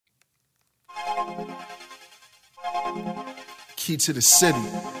Key to the city.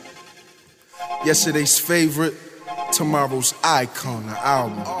 Yesterday's favorite, tomorrow's icon, the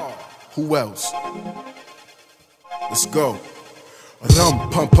album. Who else? Let's go. Rum,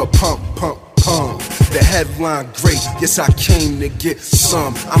 pump, pump, pump, pump, pump. The headline great, yes I came to get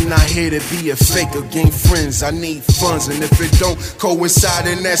some. I'm not here to be a fake or gain friends, I need funds. And if it don't coincide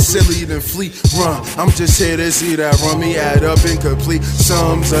in that silly, then flee, run. I'm just here to see that rummy add up and complete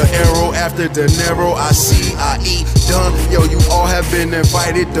sums. An arrow after dinero, I see, I eat, done. Yo, you all have been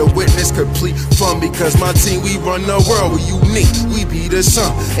invited to witness complete fun. Because my team, we run the world, we unique, we be the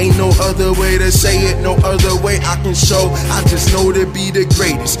sun. Ain't no other way to say it, no other way I can show. I just know to be the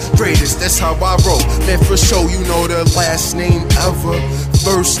greatest, that's how I roll. Man, for sure, you know the last name ever,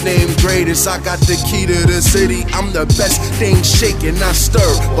 first name greatest. I got the key to the city, I'm the best thing shaking, not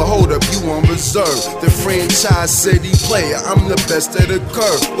stirred. But hold up, you on reserve, the franchise city player, I'm the best of the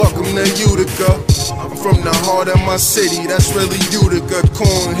curve. Welcome to Utica, I'm from the heart of my city, that's really Utica,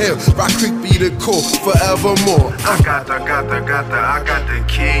 Cornhill, Rock Creek be the core, forevermore. I got the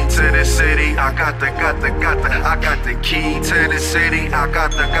key to the city. I got the key to the city. I got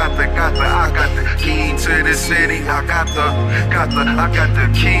the key to the city. I got the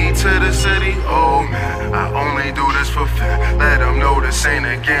key to the city. Oh man, I only do this for fun. Let them know this ain't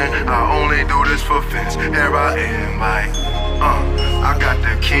again. I only do this for fans. Here I am, like, I got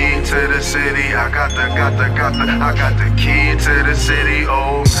the key to the city. I got the key to the city.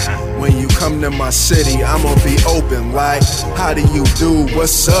 Oh man. When you come to my city, I'ma be open like, how do you do?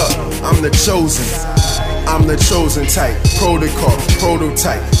 What's up? I'm the chosen type. Protocol,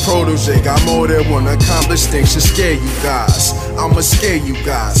 prototype, protege. Got more than one accomplished thing. Should scare you guys. I'ma scare you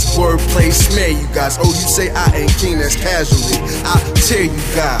guys. Wordplay smear you guys. Oh, you say I ain't king, that's casually. I tear you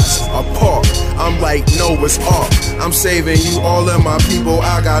guys apart. I'm like Noah's Ark. I'm saving you all of my people.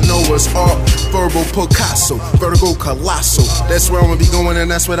 I got Noah's Ark. Verbal Picasso, vertical colossal. That's where I'ma be going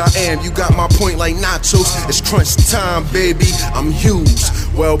and that's what I am. You got my point like nachos. It's crunch time, baby. I'm huge.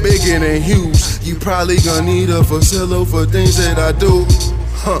 Well, bigger than huge. You probably gonna need a facility for things that I do.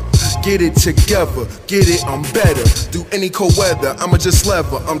 Get it together, get it, I'm better. Do any cold weather, I'ma just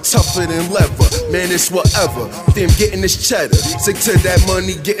lever. I'm tougher than leather, man, it's whatever. Them getting this cheddar, stick to that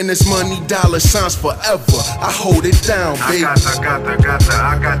money, getting this money, dollar signs forever. I hold it down, baby. I got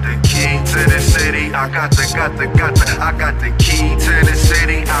the key to the city. I got the key to the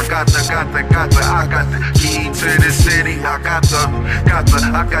city. I got the key to the city. I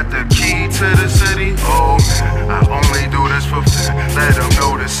got the key to the city. Oh man, I only do this for fun. Let them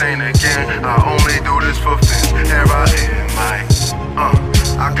know this ain't again. I only do this for fans. Here I am, like,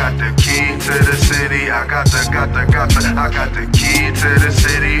 I got the key to the city. I got the key to the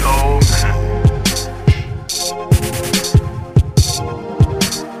city. Oh man.